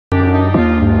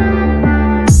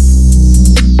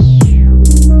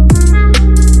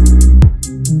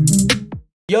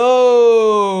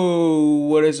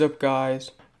What is up,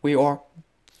 guys? We are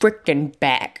freaking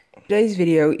back. Today's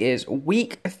video is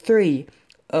week 3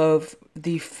 of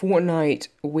the Fortnite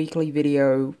weekly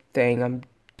video thing I'm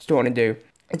starting to do.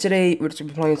 And today we're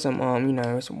just playing some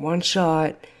some one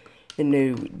shot, the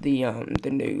new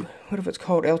what if it's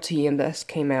called LTM that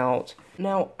came out.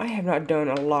 Now I have not done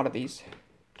a lot of these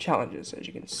challenges, as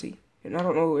you can see, and I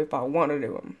don't know if I want to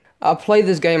do them. I played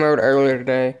this game mode earlier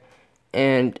today,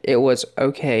 and it was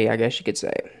okay, I guess you could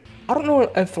say. I don't know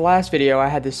if the last video I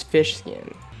had this fish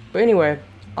skin, but anyway,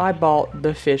 I bought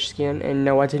the fish skin, and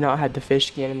no, I did not have the fish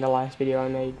skin in the last video I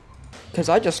made, because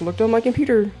I just looked on my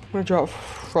computer. I'm gonna drop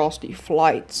Frosty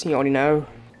Flights, you already know.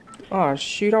 Oh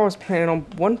shoot, I was planning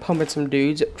on pumping some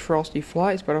dudes at Frosty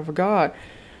Flights, but I forgot.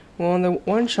 Well, on the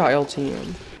one-shot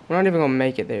LTM, we're not even gonna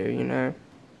make it there, you know.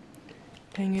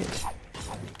 Dang it.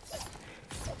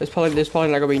 There's probably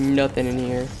not gonna be nothing in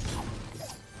here.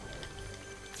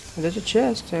 There's a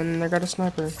chest, and I got a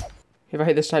sniper. If I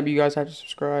hit this sniper, you guys have to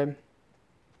subscribe.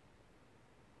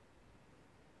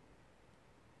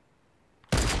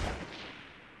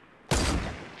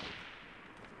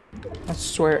 I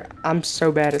swear, I'm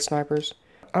so bad at snipers.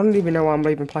 I don't even know why I'm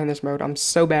even playing this mode. I'm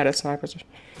so bad at snipers.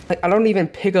 Like, I don't even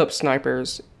pick up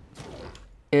snipers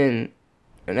in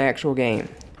an actual game.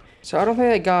 So I don't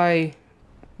think that guy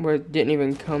didn't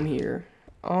even come here.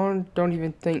 I don't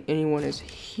even think anyone is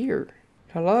here.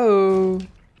 Hello?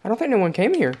 I don't think anyone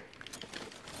came here.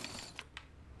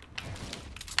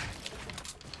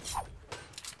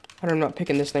 I'm not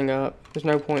picking this thing up. There's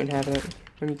no point in having it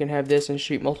when you can have this and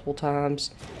shoot multiple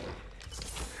times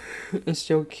and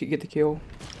still get the kill.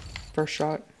 First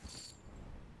shot.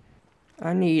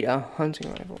 I need a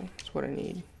hunting rifle. That's what I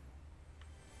need.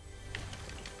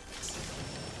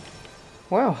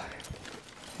 Wow.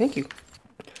 Thank you.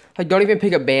 Like, don't even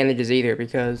pick up bandages either,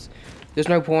 because there's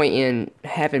no point in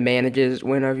having bandages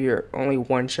whenever you're only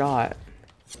one shot.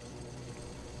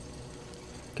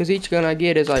 Because each gun I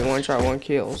get is like one shot, one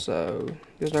kill, so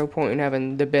there's no point in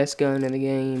having the best gun in the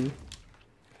game.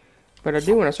 But I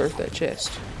do want to search that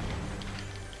chest.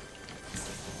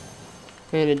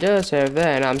 And it does have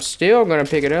that, and I'm still going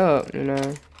to pick it up, you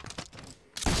know.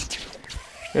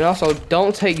 And also,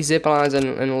 don't take zip lines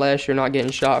unless you're not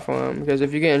getting shot from them. Because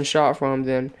if you're getting shot from them,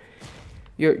 then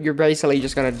you're basically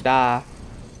just gonna die.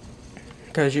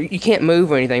 Because you can't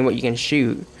move or anything, but you can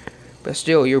shoot. But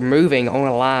still, you're moving on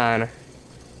a line.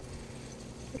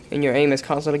 And your aim is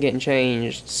constantly getting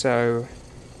changed, so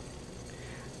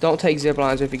don't take zip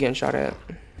lines if you're getting shot at.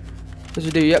 There's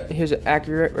a dude, yep, here's an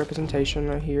accurate representation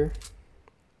right here.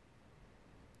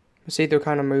 See, they're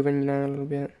kind of moving, you know, a little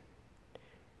bit.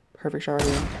 Perfect shot right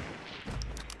here.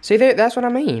 See, that's what I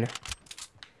mean.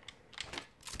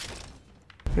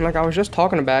 And like, I was just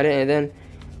talking about it, and then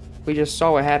we just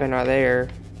saw what happened right there.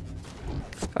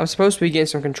 I'm supposed to be getting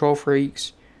some control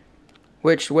freaks,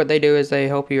 which what they do is they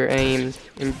help your aim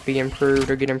be improved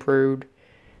or get improved.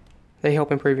 They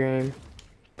help improve your aim.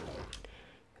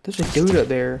 There's a dude up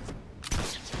there.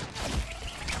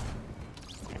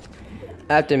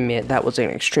 I have to admit, that was an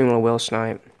extremely well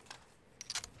snipe.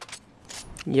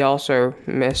 You also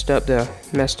messed up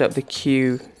the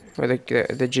Q or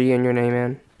the G in your name,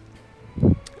 man.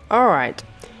 Alright,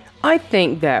 I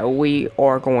think that we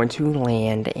are going to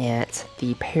land at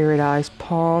the Paradise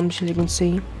Palms, as you can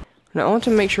see. Now, I want to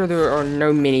make sure there are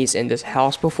no minis in this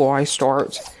house before I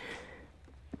start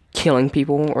killing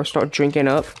people or start drinking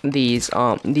up these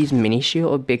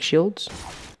big shields.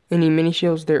 Any mini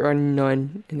shields? There are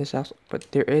none in this house,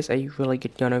 but there is a really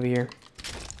good gun over here.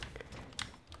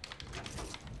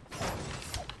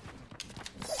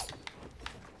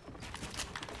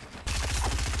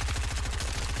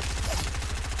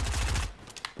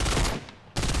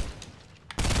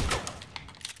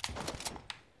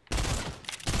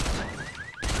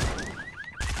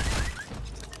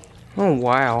 Oh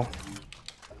wow,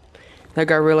 that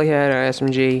guy really had an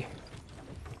SMG,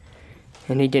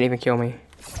 and he didn't even kill me.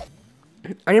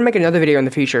 I need to make another video in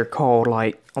the future called,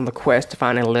 like, on the quest to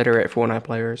find illiterate Fortnite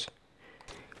players.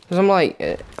 Because I'm like,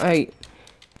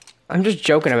 I'm just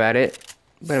joking about it,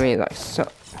 but I mean, like,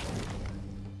 so...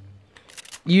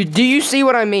 Do you see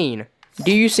what I mean?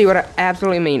 Do you see what I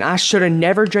absolutely mean? I should have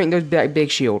never drank that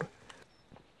big shield.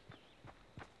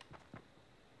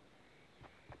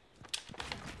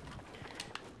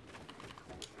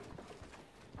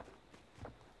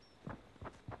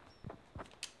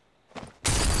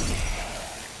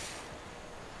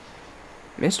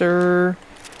 Mister.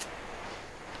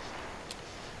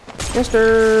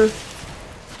 Mr.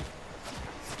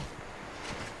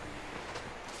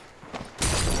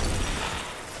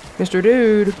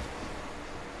 Dude.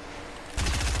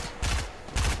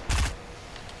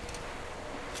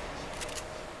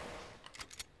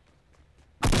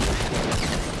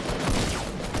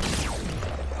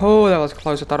 Oh, that was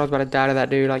close. I thought I was about to die to that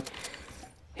dude. Like,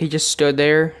 he just stood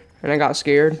there, and I got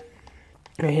scared.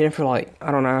 And I hit him for like,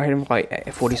 I don't know, I hit him for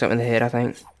like 40 something in the head, I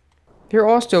think. There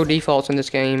are still defaults in this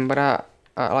game, but I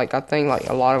think like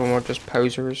a lot of them are just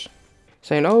posers.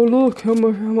 Saying, oh look,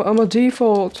 I'm a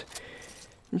default.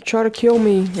 You try to kill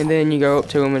me. And then you go up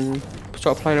to them and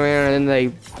start playing around, and then they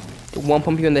one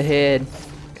pump you in the head.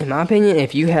 In my opinion,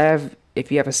 if you have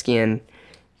a skin,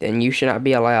 then you should not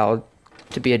be allowed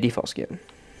to be a default skin.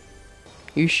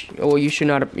 You should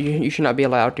not be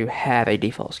allowed to have a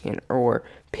default skin or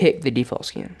pick the default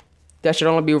skin. That should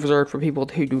only be reserved for people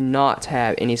who do not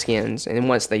have any skins. And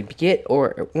once they get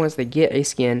a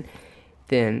skin,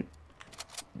 then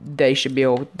they should be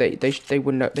able they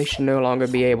should no longer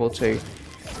be able to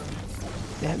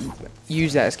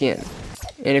use that skin.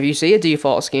 And if you see a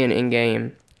default skin in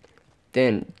game,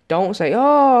 then don't say,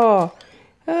 "Oh,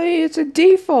 hey, it's a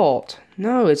default."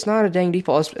 No, it's not a dang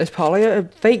default. It's probably a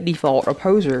fake default, a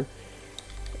poser,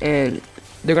 and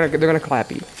they're gonna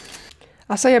clap you.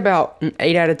 I say about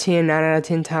 8 out of 10, 9 out of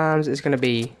 10 times it's gonna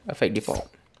be a fake default.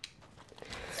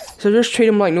 So just treat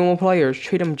them like normal players.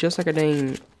 Treat them just like a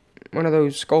dang one of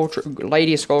those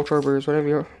lady skull troopers,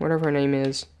 whatever her name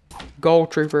is, gold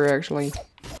trooper actually.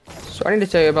 So I need to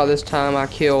tell you about this time I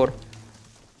killed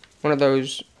one of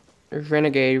those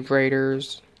renegade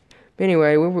raiders. But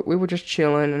anyway, we were just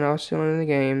chilling, and I was chilling in the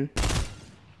game.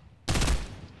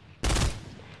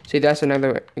 See, that's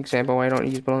another example why I don't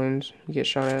use balloons. You get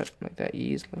shot at like that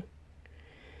easily.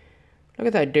 Look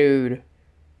at that dude.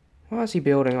 Why is he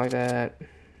building like that?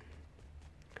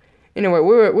 Anyway,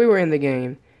 we were in the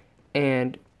game,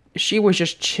 and she was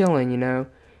just chilling, you know,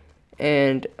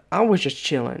 and I was just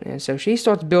chilling, and so she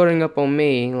starts building up on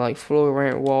me like floor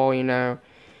rank wall, you know,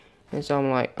 and so I'm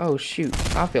like, oh shoot,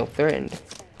 I feel threatened.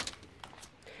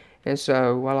 And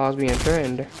so while I was being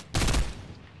threatened,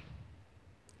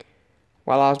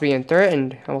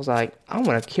 I was like, I'm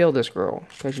gonna kill this girl,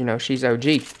 because you know she's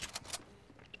OG.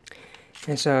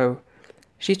 And so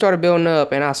she started building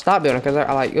up, and I stopped building because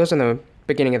I like, it was in the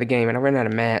beginning of the game, and I ran out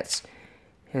of mats.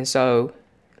 And so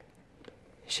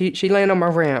she landed on my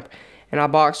ramp, and I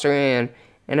boxed her in,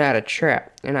 and I had a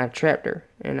trap, and I trapped her,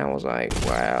 and I was like,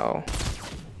 wow.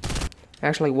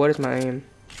 Actually, what is my aim?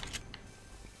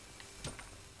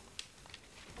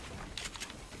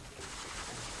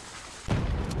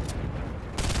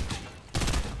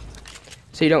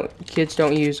 See, kids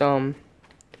don't use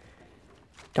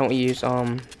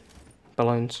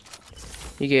balloons.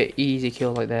 You get easy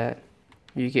kills like that.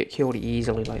 You get killed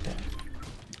easily like that.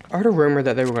 I heard a rumor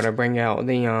that they were gonna bring out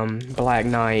the Black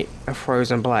Knight, a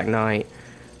frozen Black Knight,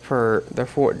 for the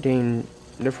 14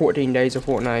 days of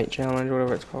Fortnite challenge,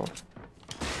 whatever it's called.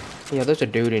 Yeah, there's a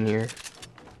dude in here.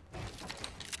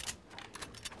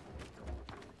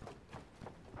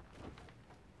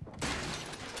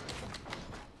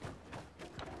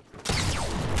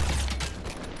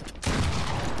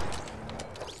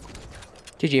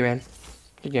 GG, man.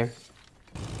 Good game.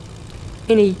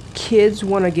 Any kids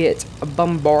want to get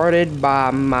bombarded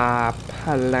by my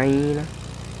plane?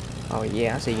 Oh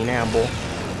yeah, I see you now, boy.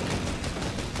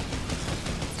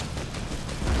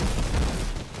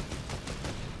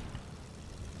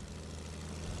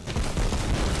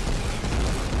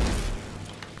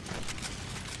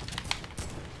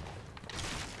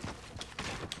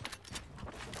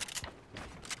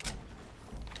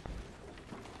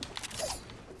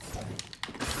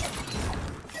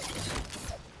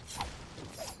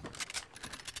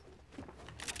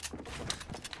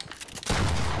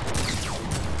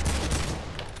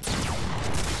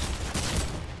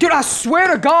 Dude, I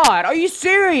swear to God, are you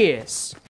serious?